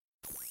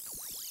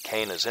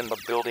Kane is in the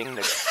building.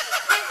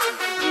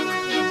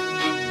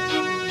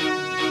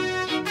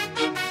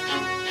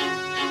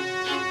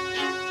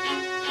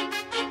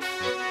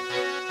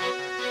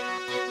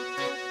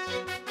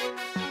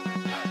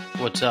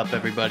 What's up,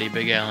 everybody?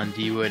 Big Alan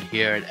D-Wood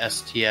here at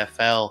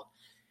STFL.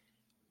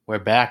 We're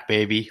back,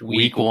 baby.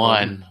 Week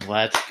one.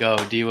 Let's go.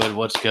 D-Wood,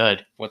 what's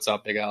good? What's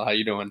up, Big Al? How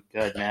you doing?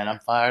 Good, man. I'm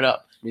fired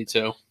up. Me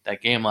too.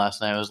 That game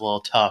last night was a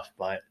little tough,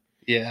 but...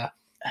 Yeah.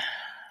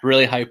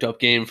 Really hyped up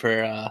game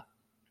for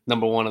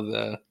number one of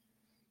the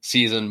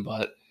season,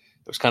 but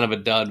it was kind of a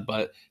dud.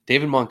 But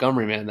David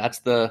Montgomery, man, that's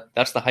the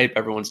hype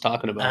everyone's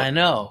talking about. I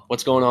know.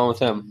 What's going on with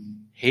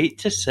him? Hate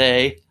to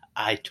say,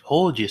 I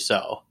told you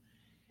so.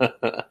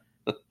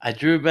 I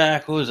drew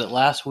back, what was it,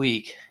 last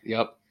week?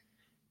 Yep.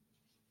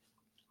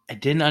 I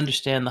didn't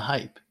understand the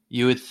hype.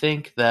 You would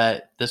think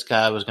that this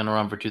guy was going to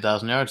run for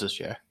 2,000 yards this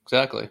year.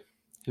 Exactly.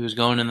 He was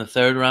going in the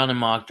third round in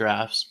mock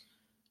drafts.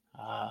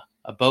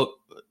 About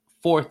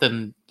fourth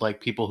in like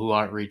people who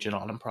aren't reaching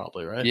on him,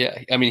 probably, right?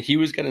 Yeah. I mean, he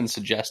was getting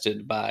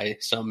suggested by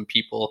some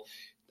people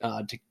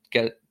to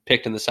get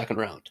picked in the second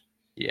round.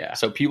 Yeah.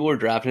 So people were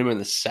drafting him in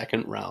the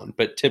second round,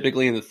 but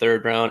typically in the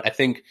third round, I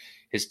think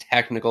his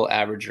technical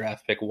average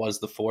draft pick was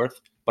the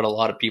fourth, but a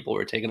lot of people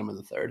were taking him in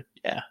the third.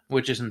 Yeah,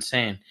 which is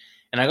insane.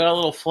 And I got a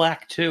little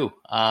flack too.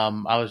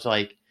 I was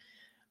like,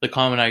 the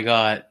comment I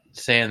got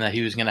saying that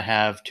he was going to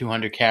have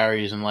 200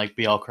 carries and like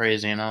be all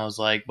crazy. And I was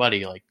like,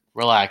 buddy, like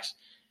relax.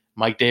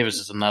 Mike Davis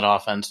is in that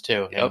offense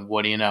too. Yep. And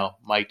what do you know?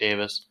 Mike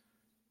Davis.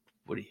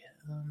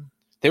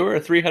 They were a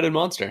three-headed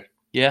monster.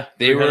 Yeah.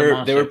 They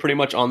were pretty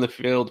much on the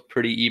field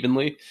pretty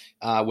evenly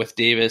with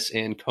Davis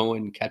and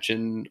Cohen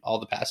catching all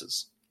the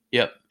passes.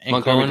 Yep.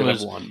 And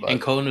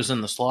Cohen was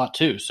in the slot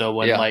too. So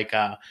when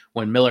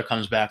when Miller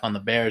comes back on the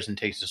Bears and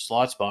takes his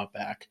slot spot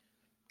back,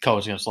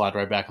 Cohen's going to slide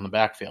right back in the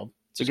backfield.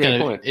 It's a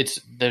great point.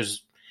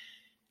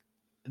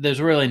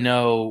 There's really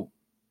no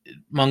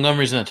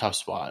Montgomery's in a tough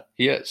spot.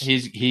 He is.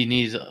 He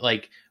needs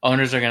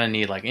owners are going to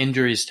need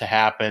injuries to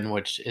happen,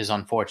 which is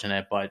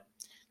unfortunate, but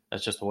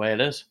that's just the way it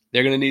is.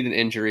 They're going to need an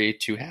injury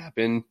to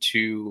happen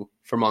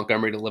for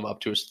Montgomery to live up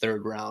to his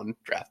third round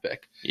draft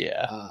pick.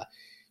 Yeah.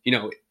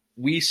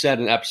 We said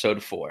in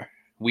episode 4,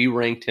 we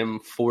ranked him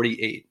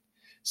 48.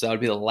 So that would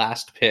be the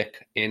last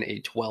pick in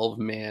a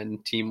 12-man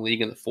team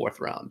league in the fourth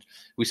round.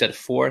 We said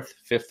fourth,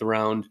 fifth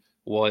round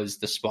was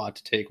the spot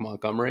to take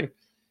Montgomery.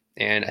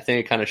 And I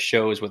think it kind of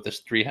shows with this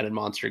three-headed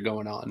monster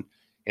going on. And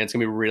it's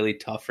going to be really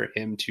tough for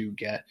him to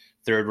get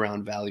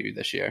third-round value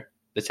this year.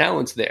 The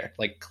talent's there.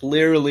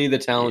 Clearly the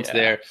talent's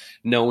there.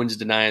 No one's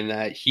denying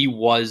that. He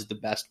was the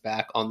best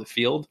back on the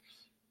field.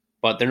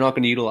 But they're not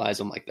going to utilize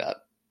him like that.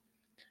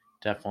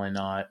 Definitely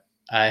not.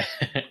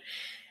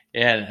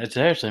 It's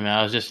seriously, man.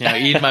 I was just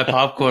eating my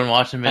popcorn,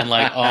 watching him, and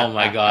oh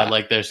my god,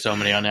 there's so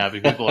many unhappy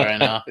people right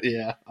now.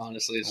 Yeah,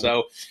 honestly.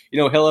 So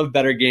he'll have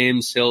better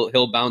games.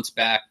 He'll bounce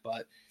back,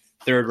 but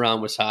third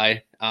round was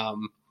high.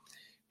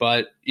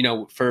 But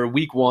for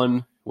week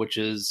one, which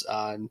is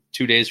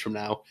 2 days from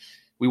now,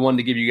 we wanted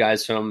to give you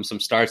guys some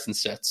starts and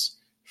sits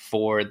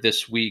for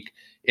this week,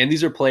 and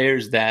these are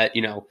players that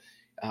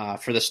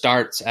for the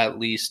starts, at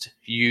least,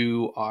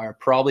 you are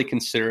probably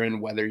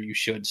considering whether you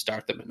should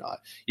start them or not.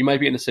 You might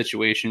be in a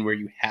situation where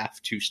you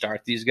have to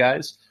start these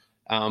guys.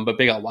 But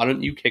Big Al, why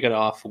don't you kick it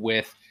off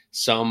with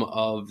some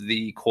of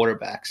the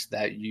quarterbacks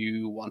that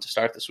you want to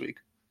start this week?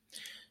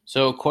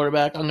 So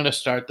quarterback, I'm going to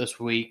start this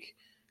week,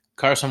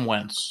 Carson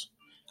Wentz.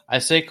 I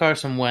say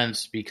Carson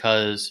Wentz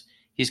because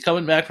he's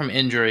coming back from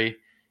injury,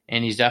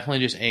 and he's definitely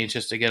just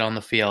anxious to get on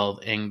the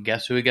field. And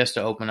guess who he gets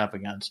to open up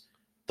against?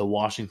 The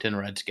Washington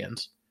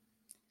Redskins.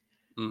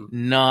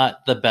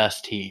 Not the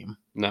best team.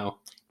 No.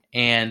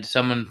 And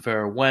someone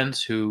for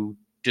Wentz who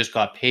just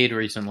got paid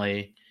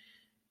recently,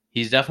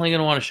 he's definitely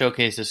going to want to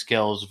showcase his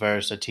skills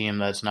versus a team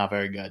that's not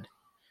very good.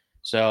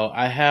 So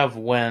I have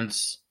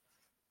Wentz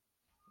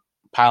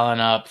piling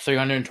up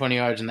 320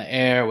 yards in the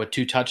air with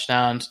 2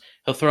 touchdowns.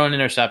 He'll throw an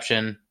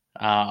interception.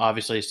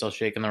 Obviously, he's still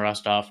shaking the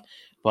rust off.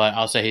 But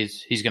I'll say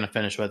he's going to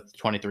finish with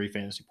 23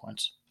 fantasy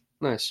points.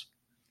 Nice.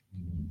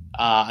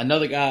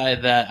 Another guy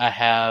that I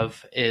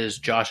have is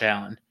Josh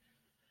Allen.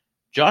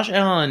 Josh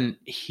Allen,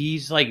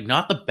 he's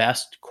not the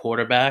best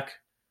quarterback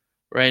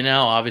right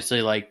now,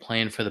 obviously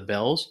playing for the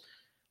Bills,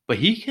 but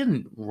he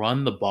can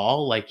run the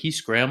ball. He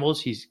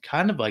scrambles. He's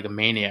kind of like a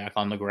maniac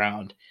on the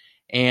ground,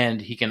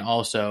 and he can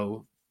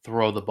also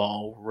throw the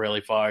ball really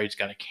far. He's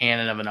got a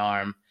cannon of an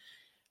arm.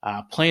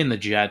 Playing the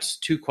Jets,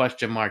 2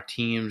 question mark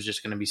teams,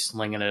 just going to be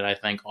slinging it, I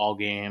think, all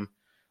game.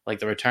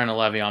 The return of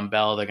Le'Veon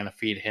Bell, they're going to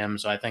feed him,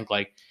 so I think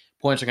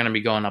points are going to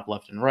be going up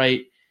left and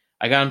right.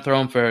 I got him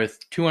throwing for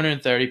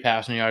 230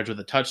 passing yards with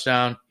a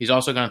touchdown. He's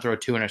also going to throw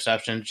 2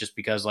 interceptions just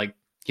because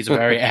he's a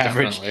very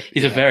average.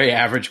 He's a very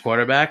average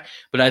quarterback,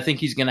 but I think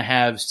he's going to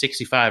have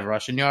 65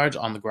 rushing yards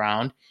on the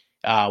ground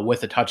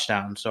with a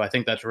touchdown. So I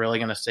think that's really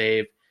going to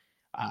save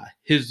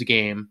his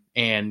game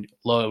and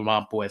load him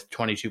up with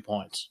 22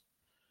 points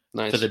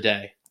for the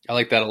day. I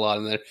like that a lot.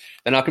 And they're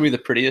not going to be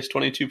the prettiest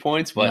 22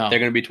 points, but they're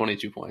going to be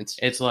 22 points.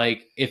 It's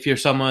if you're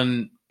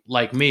someone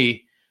like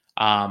me,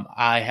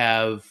 I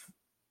have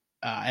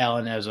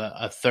Allen as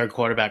a third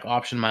quarterback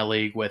option in my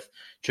league with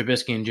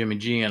Trubisky and Jimmy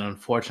G, and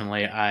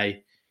unfortunately,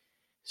 I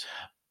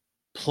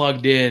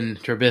plugged in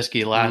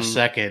Trubisky last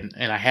second,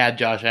 and I had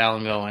Josh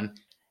Allen going.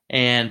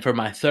 And for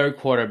my third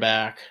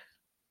quarterback,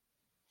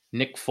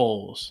 Nick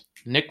Foles.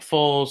 Nick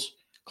Foles,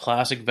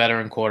 classic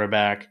veteran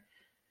quarterback.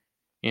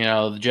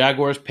 The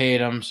Jaguars paid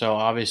him, so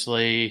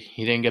obviously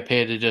he didn't get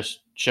paid to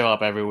just show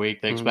up every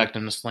week. They expect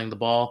him to sling the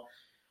ball.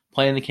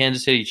 Playing the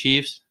Kansas City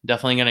Chiefs,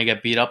 definitely going to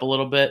get beat up a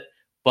little bit,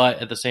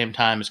 but at the same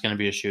time, it's going to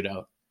be a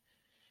shootout.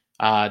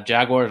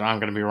 Jaguars, I'm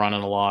going to be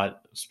running a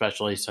lot,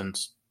 especially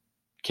since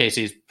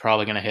Casey's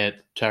probably going to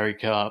hit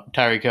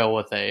Tyreek Hill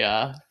with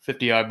a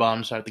 50-yard bomb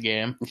to start the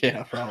game.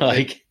 Yeah,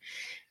 probably.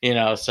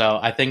 So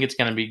I think it's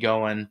going to be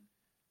going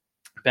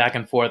back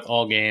and forth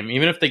all game.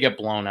 Even if they get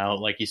blown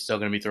out, he's still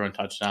going to be throwing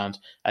touchdowns.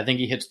 I think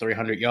he hits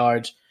 300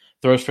 yards,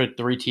 throws for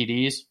 3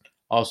 TDs,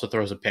 also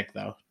throws a pick,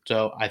 though.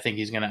 So I think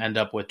he's going to end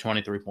up with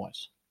 23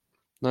 points.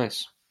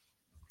 Nice.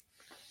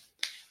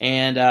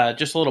 And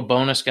just a little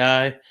bonus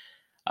guy.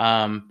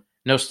 No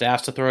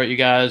stats to throw at you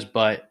guys,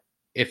 but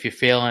if you're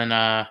feeling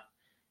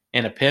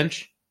in a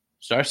pinch,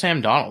 start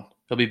Sam Darnold.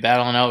 He'll be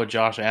battling out with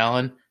Josh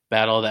Allen,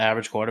 battle of the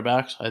average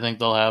quarterbacks. I think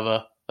they'll have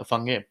a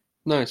fun game.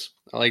 Nice.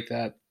 I like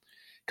that.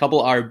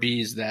 Couple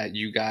RBs that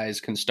you guys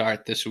can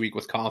start this week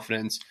with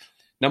confidence.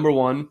 Number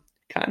one,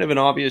 kind of an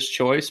obvious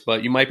choice,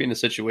 but you might be in a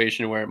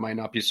situation where it might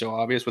not be so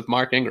obvious with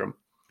Mark Ingram.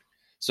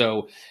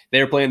 So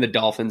they were playing the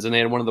Dolphins, and they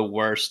had one of the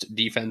worst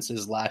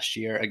defenses last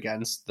year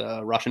against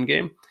the Russian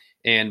game,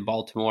 and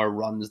Baltimore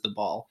runs the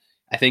ball.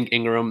 I think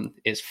Ingram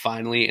is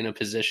finally in a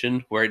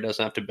position where he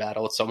doesn't have to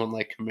battle with someone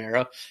like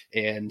Kamara,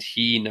 and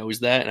he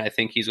knows that, and I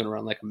think he's going to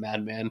run like a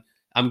madman.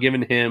 I'm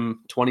giving him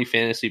 20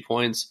 fantasy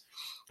points.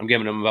 I'm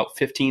giving him about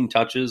 15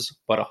 touches,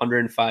 about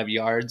 105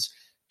 yards,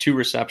 2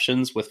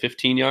 receptions with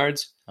 15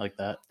 yards. I like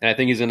that. And I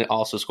think he's going to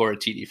also score a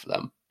TD for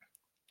them.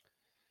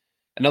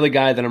 Another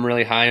guy that I'm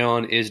really high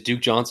on is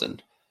Duke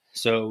Johnson.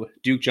 So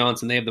Duke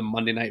Johnson, they have the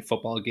Monday Night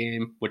Football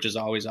game, which is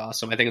always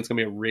awesome. I think it's going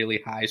to be a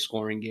really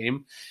high-scoring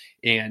game,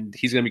 and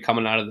he's going to be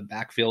coming out of the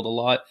backfield a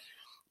lot.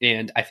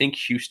 And I think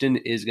Houston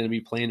is going to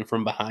be playing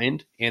from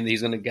behind, and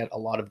he's going to get a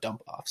lot of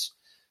dump-offs.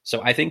 So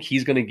I think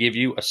he's going to give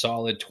you a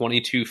solid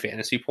 22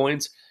 fantasy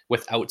points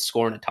without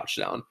scoring a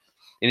touchdown.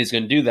 And he's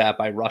going to do that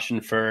by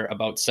rushing for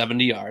about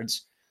 70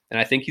 yards. And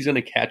I think he's going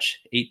to catch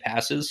 8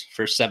 passes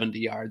for 70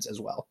 yards as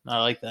well. I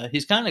like that.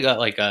 He's kind of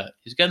got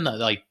he's getting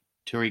that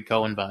Tariq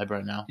Cohen vibe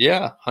right now.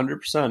 Yeah,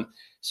 100%.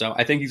 So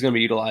I think he's going to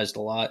be utilized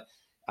a lot.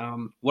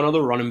 One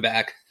other running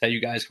back that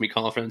you guys can be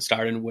confident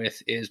starting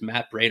with is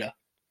Matt Breida.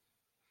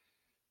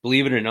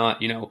 Believe it or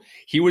not,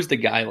 he was the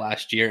guy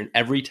last year, and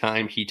every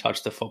time he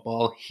touched the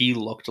football, he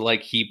looked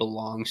like he's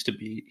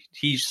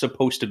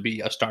supposed to be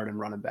a starting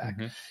running back.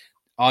 Mm-hmm.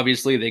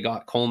 Obviously, they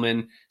got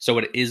Coleman, so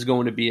it is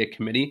going to be a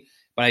committee,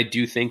 but I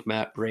do think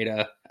Matt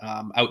Breida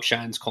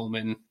outshines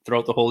Coleman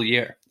throughout the whole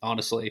year,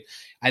 honestly.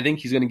 I think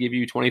he's going to give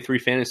you 23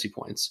 fantasy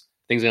points.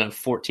 I think he's going to have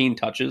 14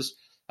 touches,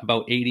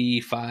 about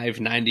 85,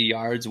 90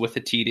 yards with a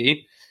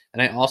TD.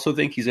 And I also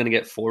think he's going to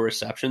get 4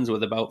 receptions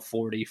with about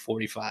 40,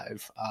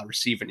 45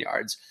 receiving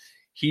yards.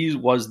 He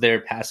was their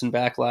passing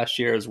back last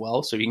year as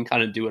well, so he can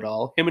kind of do it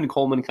all. Him and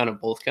Coleman kind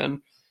of both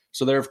can.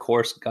 So they're, of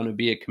course, going to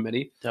be a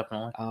committee.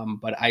 Definitely.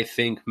 But I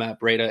think Matt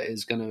Breida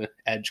is going to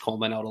edge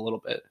Coleman out a little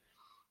bit.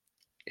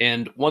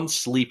 And one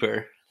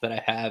sleeper that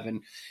I have,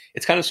 and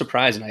it's kind of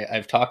surprising.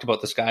 I've talked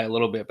about this guy a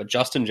little bit, but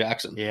Justin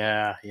Jackson.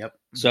 Yeah, yep.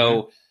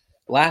 So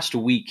last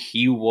week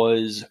he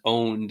was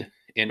owned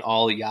in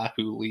all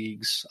Yahoo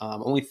leagues,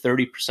 only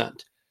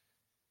 30%.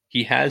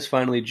 He has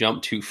finally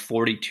jumped to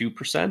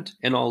 42%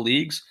 in all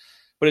leagues,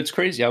 but it's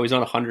crazy how he's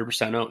not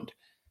 100% owned.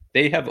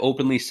 They have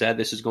openly said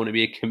this is going to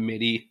be a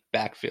committee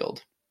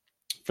backfield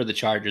for the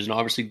Chargers, and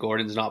obviously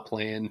Gordon's not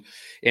playing,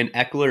 and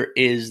Eckler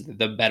is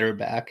the better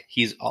back.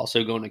 He's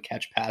also going to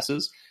catch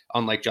passes,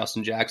 unlike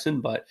Justin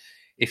Jackson, but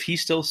if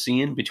he's still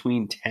seeing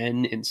between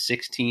 10 and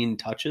 16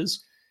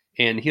 touches,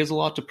 and he has a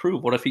lot to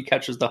prove, what if he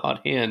catches the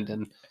hot hand?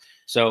 And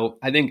so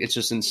I think it's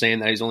just insane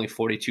that he's only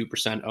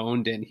 42%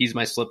 owned, and he's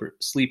my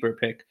sleeper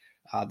pick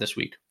this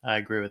week. I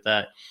agree with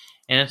that.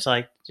 And it's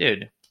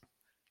dude,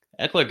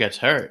 Eckler gets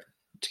hurt.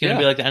 It's going to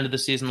be like the end of the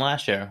season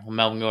last year when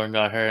Melvin Gordon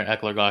got hurt,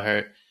 Eckler got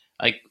hurt.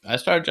 I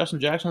started Justin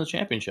Jackson in the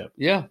championship.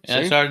 Yeah. And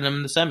I started him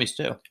in the semis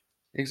too.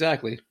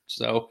 Exactly.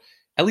 So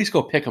at least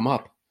go pick him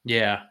up.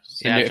 Yeah.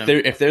 And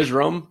if there's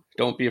room,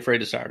 don't be afraid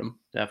to start him.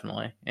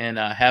 Definitely. And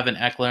having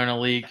Eckler in a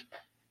league,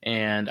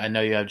 and I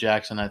know you have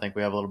Jackson. I think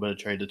we have a little bit of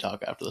trade to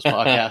talk after this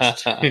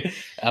podcast.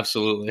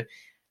 Absolutely.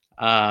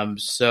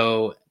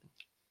 So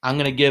I'm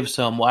going to give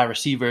some wide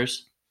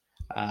receivers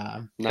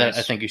that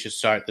I think you should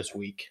start this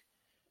week.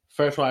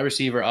 First wide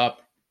receiver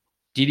up,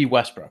 Dede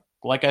Westbrook.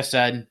 Like I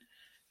said,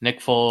 Nick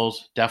Foles,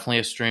 definitely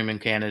a streaming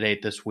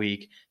candidate this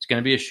week. It's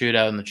going to be a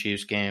shootout in the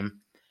Chiefs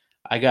game.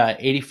 I got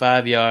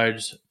 85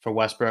 yards for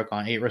Westbrook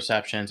on 8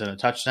 receptions and a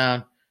touchdown.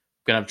 I'm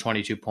going to have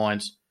 22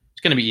 points.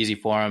 It's going to be easy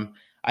for him.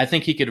 I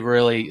think he could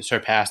really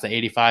surpass the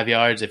 85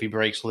 yards if he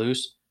breaks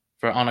loose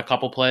on a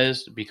couple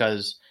plays,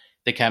 because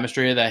the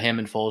chemistry that him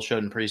and Foles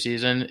showed in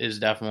preseason is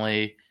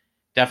definitely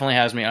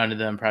has me under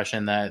the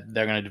impression that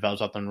they're going to develop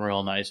something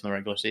real nice in the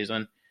regular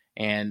season.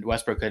 And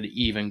Westbrook could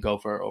even go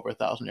for over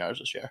 1,000 yards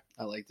this year.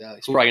 I like that.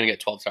 He's probably going to get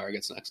 12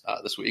 targets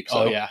this week. So.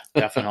 Oh yeah,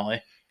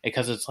 definitely.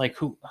 Because it's like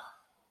who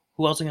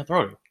else is going to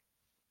throw to?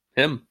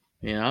 Him.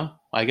 You know,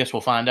 I guess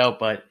we'll find out.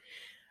 But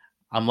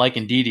I'm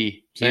liking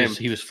Dede.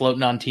 He was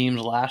floating on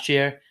teams last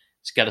year.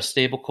 He's got a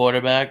stable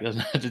quarterback.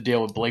 Doesn't have to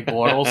deal with Blake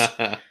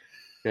Bortles.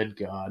 Good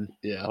God.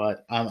 Yeah.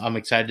 But I'm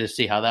excited to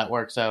see how that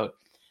works out.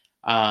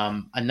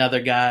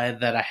 Another guy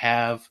that I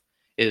have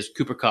is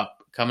Cooper Kupp,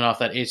 coming off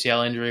that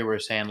ACL injury. We were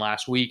saying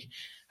last week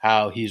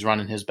how he's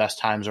running his best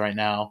times right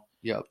now.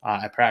 Yep.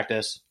 At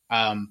practice.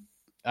 I'm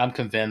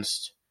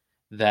convinced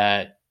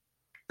that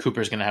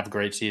Cooper's going to have a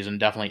great season,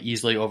 definitely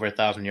easily over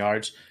 1,000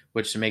 yards,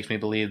 which makes me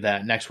believe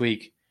that next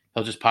week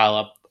he'll just pile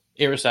up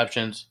 8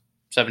 receptions,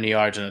 70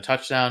 yards, and a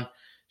touchdown.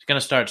 He's going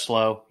to start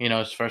slow. You know,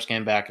 his first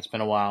game back, it's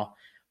been a while.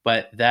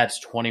 But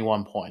that's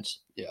 21 points.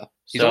 Yeah.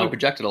 He's only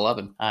projected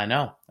 11. I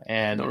know.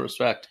 And no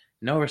respect.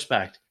 No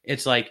respect.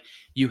 It's like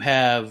you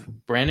have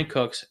Brandon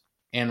Cooks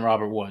and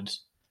Robert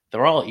Woods.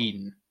 They're all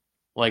eating.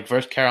 Like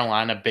versus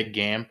Carolina, big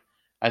game.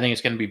 I think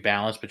it's going to be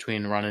balanced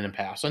between running and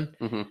passing.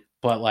 Mm-hmm.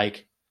 But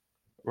like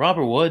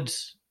Robert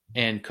Woods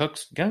and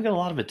Cooks going to get a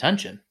lot of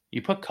attention.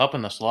 You put Kupp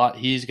in the slot,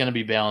 he's going to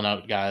be bailing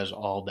out guys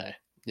all day.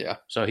 Yeah.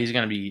 So he's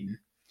going to be eating.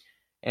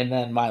 And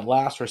then my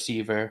last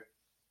receiver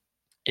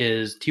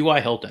is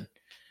T.Y. Hilton.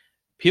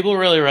 People are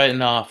really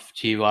writing off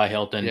T.Y.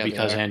 Hilton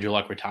because Andrew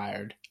Luck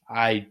retired.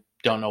 I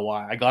don't know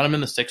why. I got him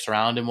in the 6th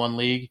round in one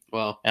league,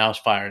 and I was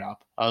fired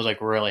up. I was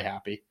like really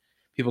happy.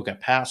 People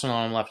kept passing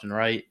on him left and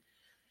right.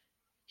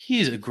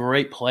 He's a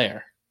great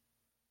player.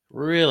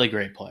 Really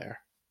great player.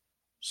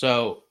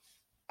 So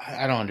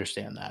I don't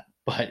understand that.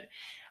 But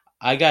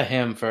I got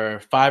him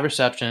for 5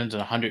 receptions and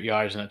 100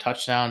 yards and a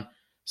touchdown.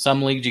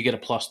 Some leagues you get a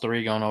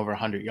 +3 going over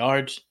 100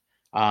 yards,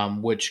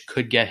 which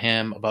could get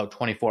him about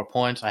 24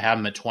 points. I have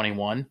him at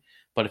 21.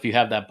 But if you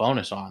have that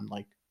bonus on,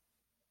 like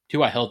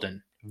T.Y.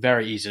 Hilton,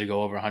 very easy to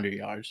go over 100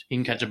 yards. He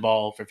can catch a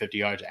ball for 50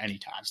 yards at any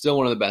time. Still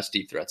one of the best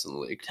deep threats in the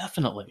league.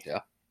 Definitely. Yeah.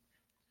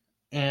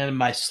 And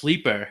my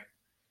sleeper,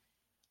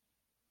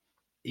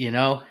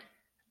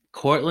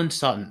 Courtland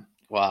Sutton.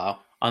 Wow.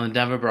 On the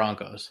Denver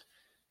Broncos.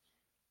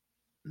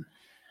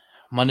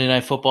 Monday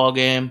Night Football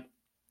game.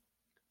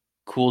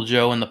 Cool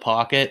Joe in the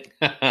pocket.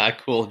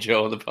 Cool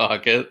Joe in the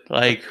pocket.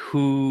 Like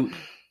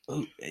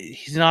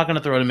he's not going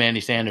to throw to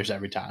Manny Sanders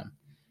every time.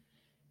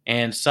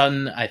 And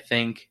Sutton, I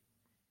think,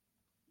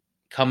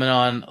 coming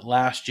on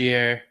last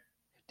year,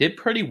 did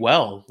pretty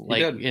well,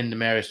 in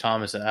Demaryius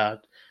Thomas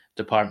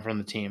department from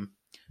the team.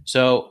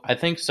 So I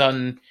think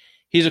Sutton,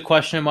 he's a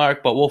question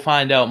mark, but we'll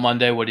find out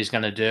Monday what he's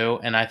going to do.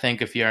 And I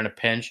think if you're in a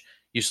pinch,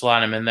 you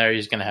slide him in there,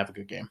 he's going to have a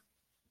good game.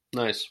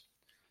 Nice.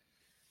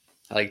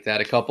 I like that.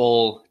 A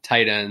couple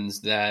tight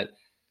ends that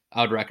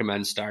I would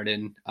recommend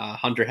starting.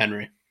 Hunter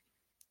Henry.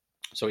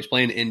 So he's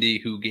playing Indy,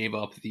 who gave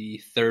up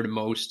the 3rd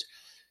most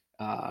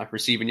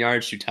receiving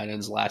yards to tight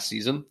ends last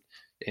season.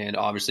 And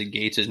obviously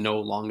Gates is no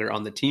longer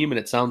on the team, and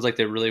it sounds like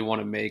they really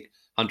want to make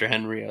Hunter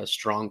Henry a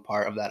strong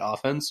part of that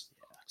offense.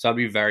 So I'd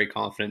be very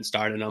confident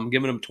starting him,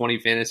 giving him 20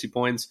 fantasy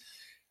points,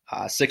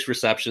 6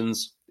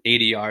 receptions,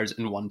 80 yards,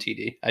 and 1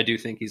 TD. I do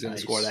think he's going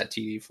to score that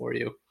TD for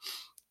you.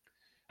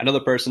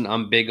 Another person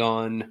I'm big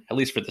on, at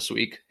least for this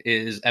week,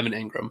 is Evan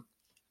Ingram.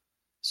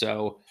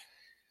 So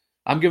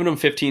I'm giving him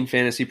 15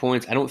 fantasy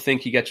points. I don't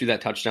think he gets you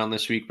that touchdown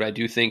this week, but I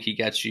do think he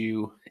gets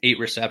you 8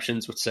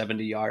 receptions with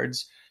 70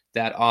 yards.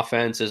 That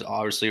offense is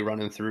obviously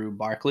running through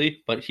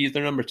Barkley, but he's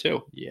their number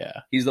 2.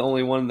 Yeah. He's the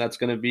only one that's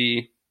going to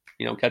be,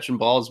 catching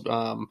balls.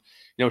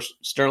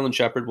 Sterling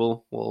Shepard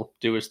will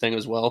do his thing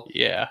as well.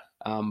 Yeah.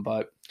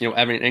 But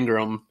Evan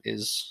Ingram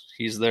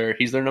he's their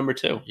number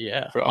 2.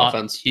 Yeah. For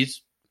offense.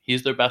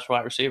 He's their best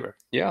wide receiver.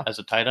 Yeah. As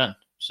a tight end.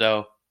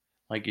 So,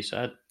 like you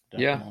said.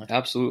 Definitely. Yeah,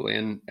 absolutely.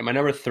 And my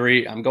number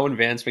 3, I'm going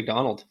Vance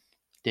McDonald.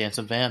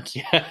 Dancing Vance.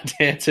 Yeah,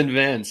 Dancing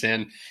Vance.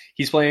 And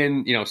he's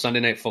playing, Sunday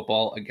Night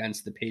Football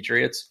against the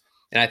Patriots.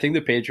 And I think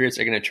the Patriots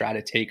are going to try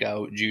to take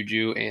out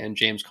Juju and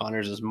James Conner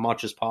as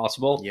much as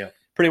possible. Yeah.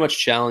 Pretty much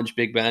challenge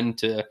Big Ben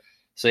to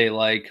say,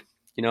 hey,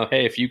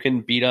 if you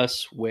can beat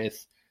us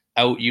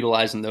without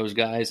utilizing those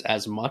guys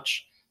as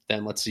much,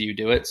 then let's see you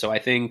do it. So I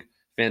think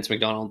Vance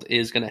McDonald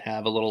is going to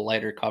have a little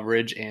lighter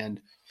coverage,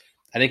 and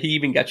I think he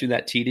even gets you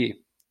that TD.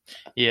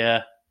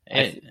 Yeah,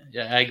 I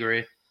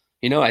agree.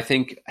 I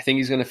think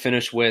he's going to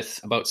finish with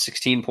about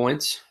 16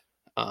 points.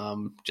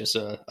 Just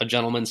a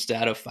gentleman's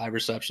stat of 5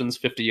 receptions,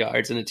 50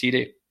 yards, and a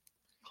TD.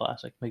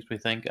 Classic. Makes me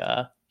think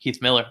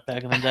Heath Miller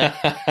back in the day.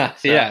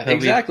 Yeah,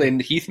 exactly.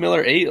 And Heath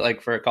Miller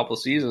ate for a couple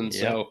seasons.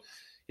 Yeah. So,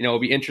 it'll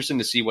be interesting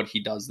to see what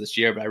he does this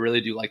year. But I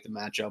really do like the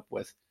matchup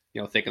with,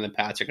 thinking the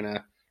Pats are going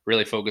to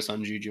really focus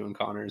on Juju and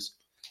Connors.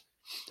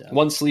 Definitely.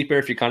 One sleeper,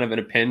 if you're kind of in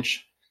a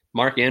pinch,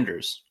 Mark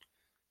Andrews.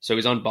 So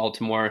he's on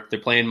Baltimore. They're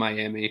playing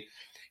Miami.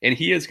 And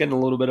he is getting a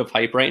little bit of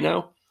hype right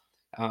now.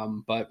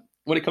 But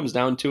when it comes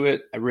down to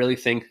it, I really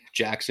think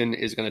Jackson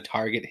is going to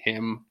target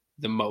him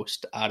the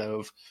most out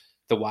of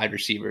the wide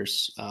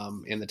receivers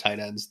and the tight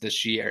ends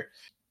this year,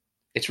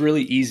 it's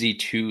really easy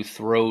to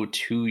throw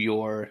to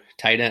your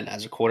tight end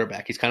as a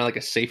quarterback. He's kind of like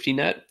a safety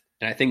net,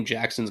 and I think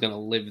Jackson's going to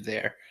live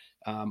there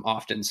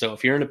often. So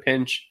if you're in a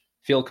pinch,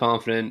 feel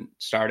confident,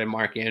 start in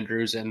Mark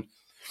Andrews. And,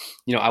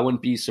 I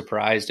wouldn't be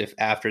surprised if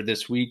after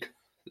this week,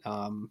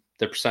 the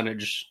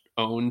percentage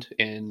owned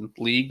in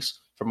leagues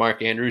for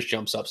Mark Andrews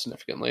jumps up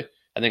significantly.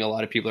 I think a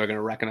lot of people are going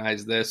to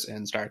recognize this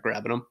and start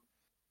grabbing them.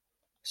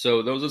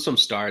 So those are some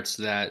starts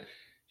that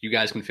you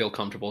guys can feel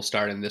comfortable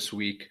starting this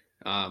week.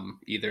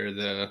 Either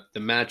the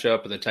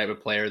matchup or the type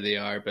of player they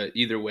are, but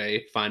either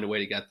way, find a way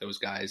to get those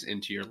guys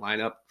into your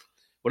lineup.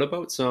 What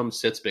about some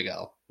sits, Big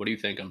L? What are you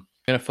thinking?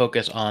 I'm going to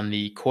focus on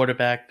the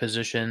quarterback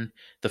position.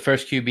 The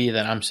first QB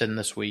that I'm sitting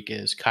this week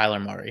is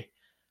Kyler Murray.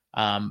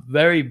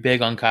 Very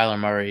big on Kyler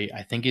Murray.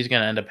 I think he's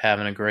going to end up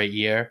having a great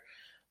year.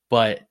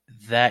 But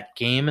that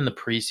game in the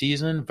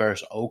preseason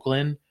versus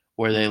Oakland,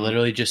 where they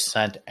literally just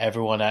sent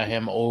everyone at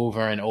him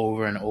over and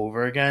over and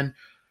over again,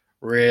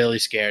 really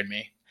scared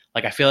me.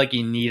 Like, I feel like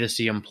you need to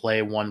see him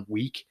play 1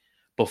 week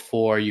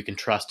before you can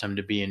trust him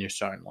to be in your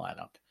starting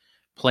lineup.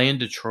 Playing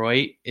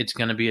Detroit, it's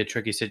going to be a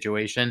tricky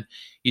situation.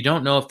 You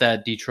don't know if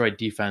that Detroit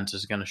defense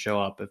is going to show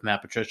up. If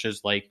Matt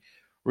Patricia's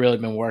really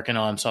been working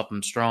on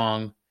something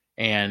strong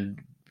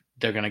and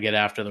they're going to get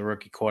after the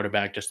rookie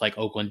quarterback just like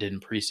Oakland did in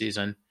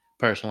preseason.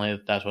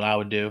 Personally, that's what I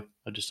would do.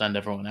 I'd just send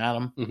everyone at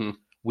him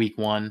week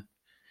 1.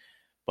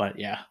 But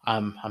yeah,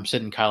 I'm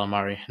sitting Kyler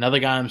Murray. Another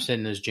guy I'm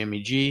sitting is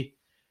Jimmy G,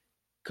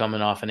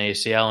 coming off an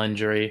ACL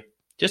injury.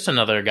 Just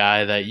another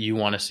guy that you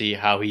want to see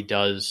how he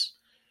does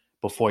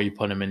before you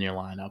put him in your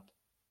lineup.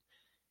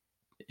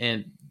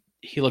 And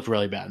he looked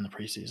really bad in the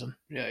preseason.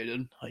 Yeah, he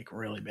did.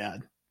 Really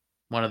bad.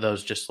 One of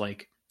those just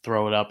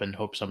throw it up and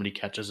hope somebody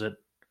catches it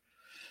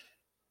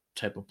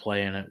type of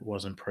play, and it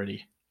wasn't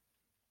pretty.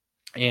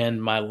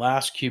 And my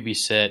last QB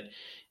sit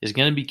is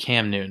going to be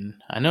Cam Newton.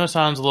 I know it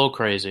sounds a little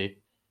crazy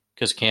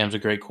because Cam's a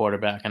great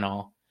quarterback and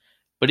all,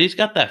 but he's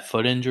got that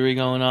foot injury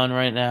going on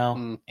right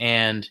now,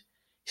 and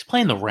he's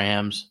playing the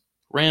Rams.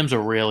 Rams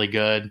are really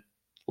good.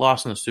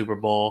 Lost in the Super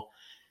Bowl.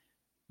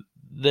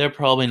 They're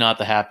probably not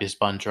the happiest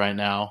bunch right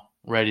now,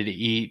 ready to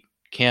eat.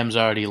 Cam's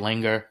already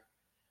linger.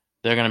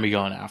 They're going to be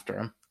going after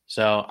him.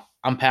 So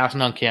I'm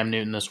passing on Cam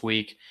Newton this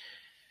week.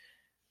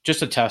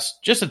 Just a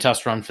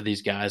test run for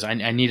these guys. I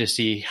need to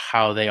see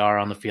how they are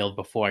on the field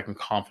before I can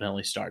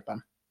confidently start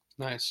them.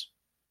 Nice.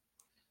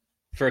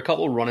 For a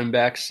couple running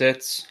back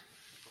sits,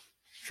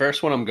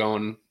 first guy I'm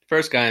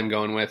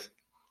going with,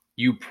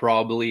 you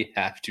probably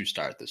have to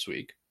start this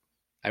week.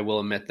 I will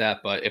admit that,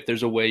 but if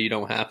there's a way you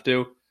don't have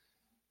to,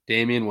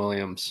 Damian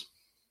Williams.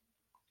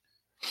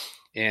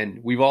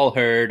 And we've all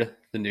heard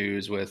the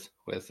news with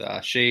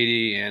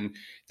Shady and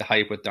the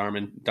hype with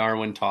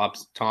Darwin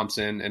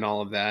Thompson and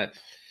all of that.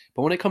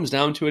 But when it comes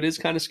down to it, it's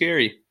kind of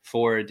scary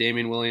for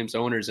Damian Williams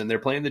owners. And they're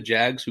playing the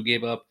Jags, who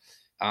gave up,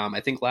 I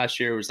think last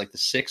year it was the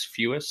 6th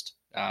fewest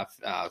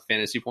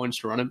fantasy points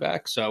to running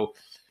back. So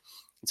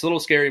it's a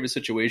little scary of a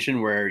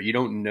situation where you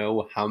don't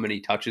know how many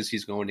touches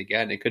he's going to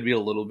get. And it could be a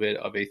little bit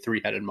of a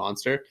 3-headed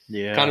monster.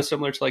 Yeah. Kind of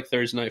similar to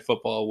Thursday Night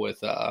Football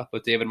with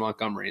David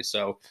Montgomery.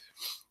 So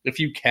if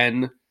you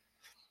can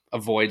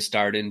avoid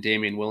starting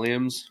Damian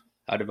Williams,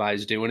 I'd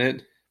advise doing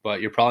it. But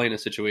you're probably in a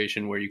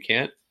situation where you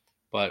can't.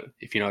 But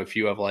if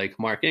you have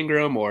Mark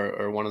Ingram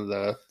or one of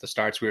the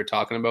starts we were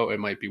talking about, it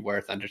might be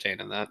worth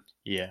entertaining that.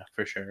 Yeah,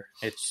 for sure.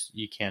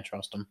 You can't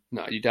trust him.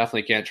 No, you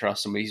definitely can't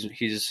trust him.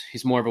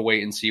 He's more of a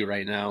wait and see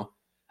right now.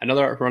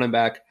 Another running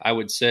back I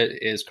would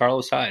sit is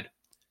Carlos Hyde.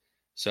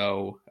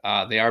 So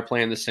they are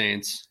playing the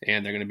Saints,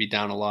 and they're going to be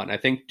down a lot. And I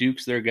think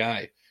Duke's their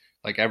guy.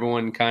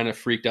 Everyone kind of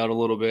freaked out a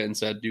little bit and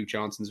said Duke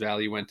Johnson's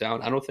value went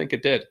down. I don't think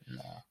it did.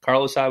 No.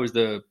 Carlos Hyde was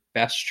the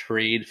best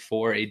trade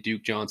for a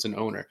Duke Johnson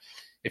owner.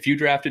 If you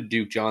drafted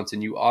Duke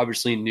Johnson, you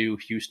obviously knew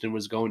Houston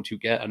was going to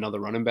get another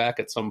running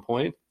back at some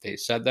point. They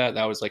said that.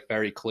 That was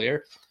very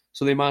clear.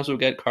 So they might as well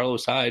get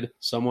Carlos Hyde,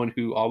 someone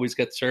who always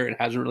gets hurt and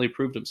hasn't really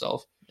proved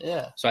himself.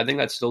 Yeah. So I think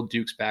that's still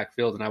Duke's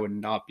backfield, and I would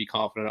not be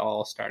confident at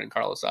all starting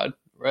Carlos Hyde.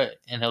 Right.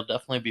 And he'll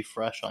definitely be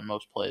fresh on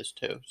most plays,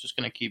 too. It's just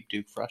going to keep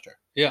Duke fresher.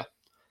 Yeah,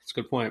 that's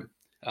a good point.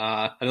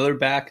 Another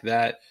back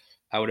that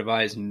I would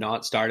advise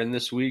not starting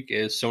this week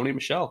is Sony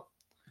Michel.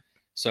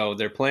 So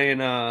they're playing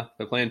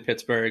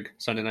Pittsburgh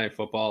Sunday Night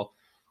Football.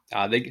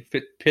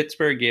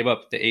 Pittsburgh gave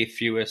up the 8th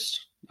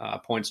fewest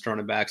points to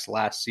running backs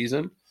last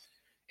season.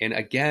 And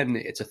again,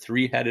 it's a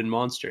 3-headed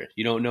monster.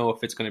 You don't know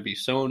if it's going to be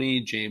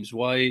Sony, James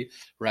White,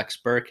 Rex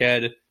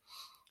Burkhead.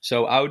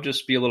 So I would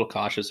just be a little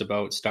cautious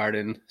about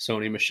starting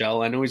Sony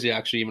Michel. I know he's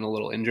actually even a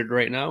little injured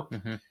right now.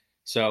 Mm-hmm.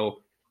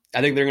 So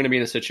I think they're going to be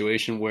in a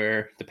situation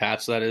where the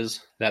Pats, they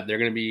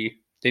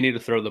need to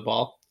throw the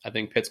ball. I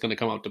think Pitt's going to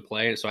come out to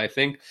play. So I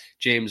think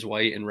James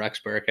White and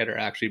Rex Burkhead are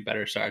actually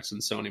better starts than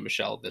Sony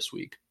Michel this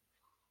week.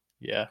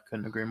 Yeah,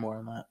 couldn't agree more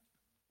on that.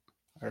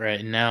 All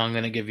right, now I'm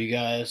going to give you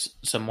guys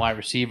some wide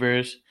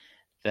receivers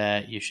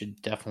that you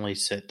should definitely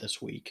sit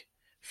this week.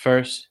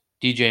 First,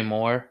 DJ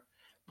Moore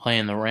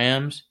playing the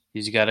Rams.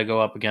 He's got to go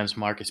up against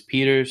Marcus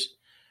Peters.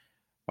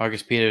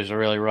 Marcus Peters is a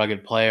really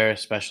rugged player,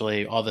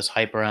 especially all this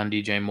hype around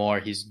DJ Moore.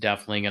 He's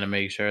definitely going to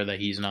make sure that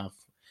he's not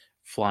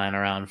flying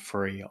around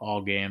free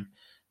all game.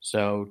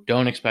 So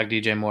don't expect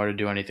DJ Moore to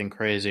do anything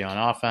crazy on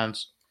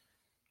offense.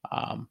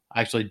 I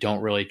actually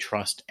don't really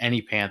trust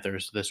any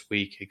Panthers this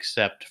week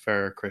except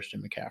for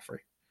Christian McCaffrey.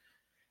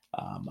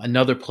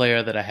 Another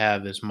player that I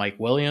have is Mike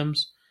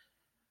Williams.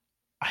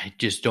 I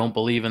just don't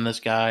believe in this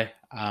guy.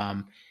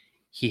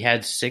 He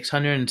had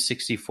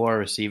 664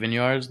 receiving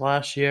yards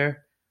last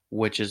year,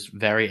 which is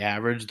very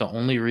average. The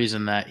only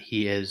reason that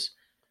he is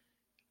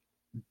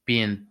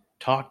being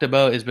talked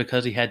about is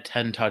because he had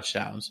 10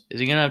 touchdowns. Is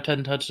he going to have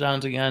 10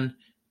 touchdowns again?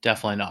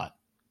 Definitely not.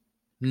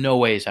 No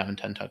way he's having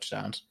 10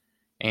 touchdowns.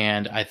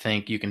 And I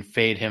think you can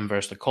fade him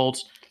versus the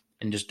Colts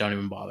and just don't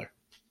even bother.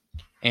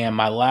 And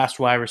my last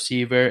wide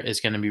receiver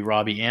is going to be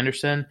Robbie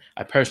Anderson.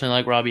 I personally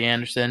like Robbie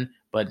Anderson,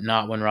 but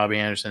not when Robbie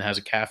Anderson has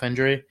a calf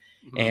injury.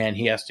 Mm-hmm. And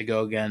he has to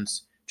go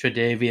against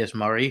Tre'Davious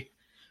Murray,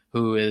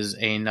 who is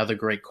another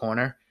great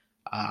corner.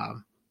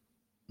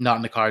 Not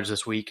in the cards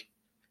this week.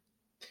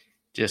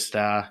 Just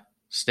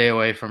stay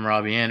away from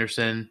Robbie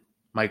Anderson,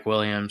 Mike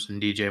Williams,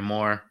 and DJ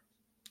Moore.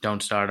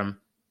 Don't start him.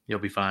 You'll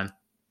be fine.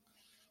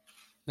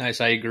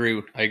 Nice. I agree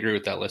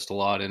with that list a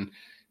lot, and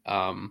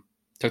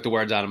took the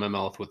words out of my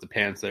mouth with the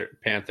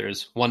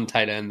Panthers. One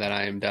tight end that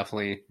I am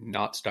definitely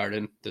not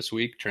starting this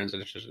week,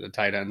 transition to the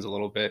tight ends a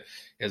little bit,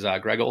 is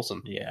Greg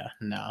Olsen. Yeah,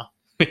 no.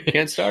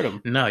 Can't start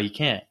him. No, you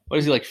can't. What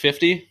is he, like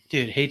 50?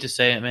 Dude, hate to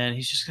say it, man.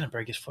 He's just going to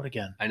break his foot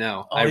again. I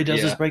know. All he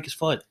does is break his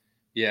foot.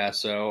 Yeah,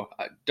 so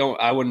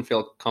I wouldn't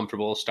feel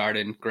comfortable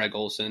starting Greg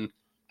Olsen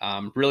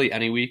really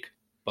any week,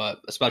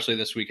 but especially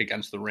this week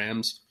against the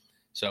Rams.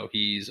 So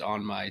he's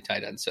on my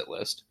tight end sit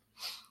list.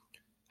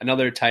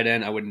 Another tight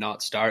end I would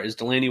not start is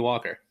Delanie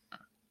Walker.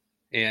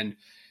 And,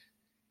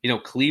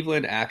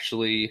 Cleveland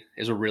actually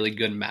is a really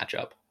good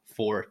matchup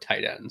for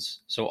tight ends.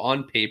 So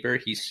on paper,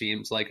 he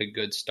seems like a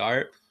good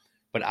start,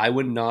 but I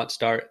would not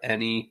start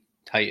any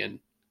tight end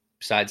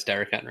besides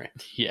Derrick Henry.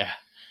 Yeah.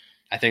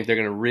 I think they're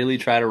going to really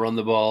try to run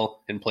the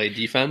ball and play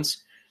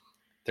defense.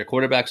 Their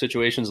quarterback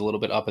situation is a little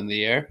bit up in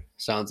the air.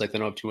 Sounds like they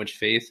don't have too much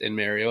faith in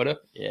Mariota.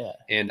 Yeah.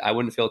 And I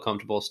wouldn't feel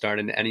comfortable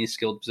starting any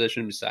skilled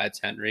position besides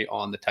Henry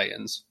on the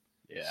Titans.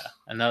 Yeah.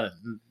 Another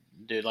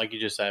dude, like you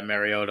just said,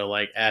 Mariota,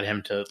 add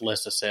him to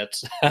list of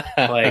sits.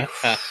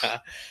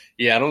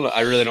 Yeah, I don't know.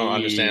 I really don't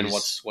understand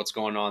what's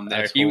going on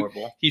there. That's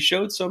horrible. He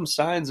showed some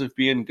signs of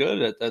being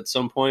good at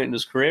some point in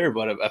his career,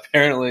 but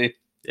apparently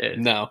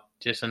no.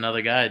 Just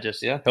another guy.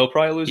 He'll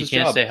probably lose his job.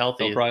 He can't stay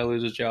healthy. He'll probably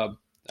lose his job.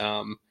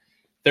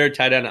 Third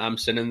tight end I'm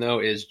sitting, though,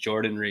 is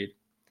Jordan Reed.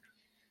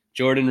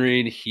 Jordan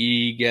Reed,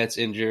 he gets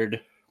injured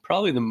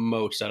probably the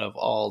most out of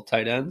all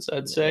tight ends,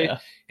 I'd say. Yeah.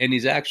 And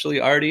he's actually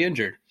already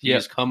injured.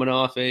 He's coming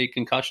off a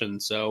concussion.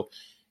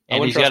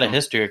 And he's got a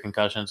history of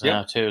concussions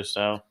now, too.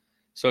 So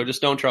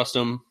just don't trust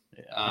him.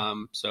 Yeah.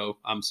 So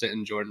I'm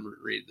sitting Jordan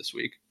Reed this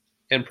week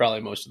and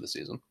probably most of the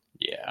season.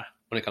 Yeah.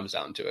 When it comes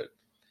down to it.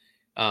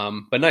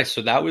 But nice.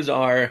 So that was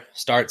our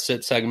start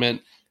sit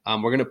segment.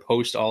 We're going to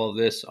post all of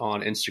this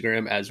on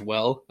Instagram as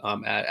well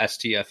at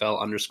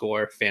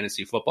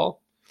STFL_fantasy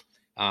football.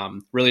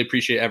 Really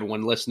appreciate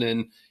everyone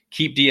listening.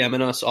 Keep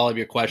DMing us all of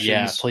your questions.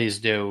 Yeah, please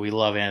do. We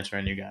love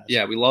answering you guys.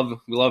 Yeah, we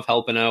love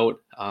helping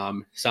out.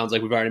 Sounds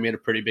like we've already made a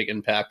pretty big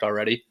impact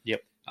already.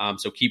 Yep.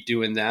 So keep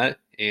doing that.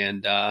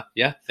 And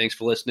thanks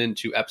for listening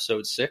to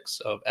episode 6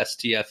 of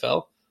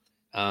STFL.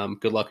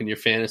 Good luck in your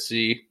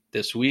fantasy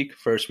this week,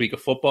 first week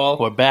of football.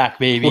 We're back,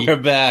 baby. We're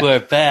back.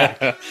 We're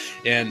back.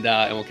 And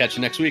we'll catch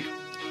you next week.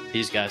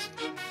 Peace, guys.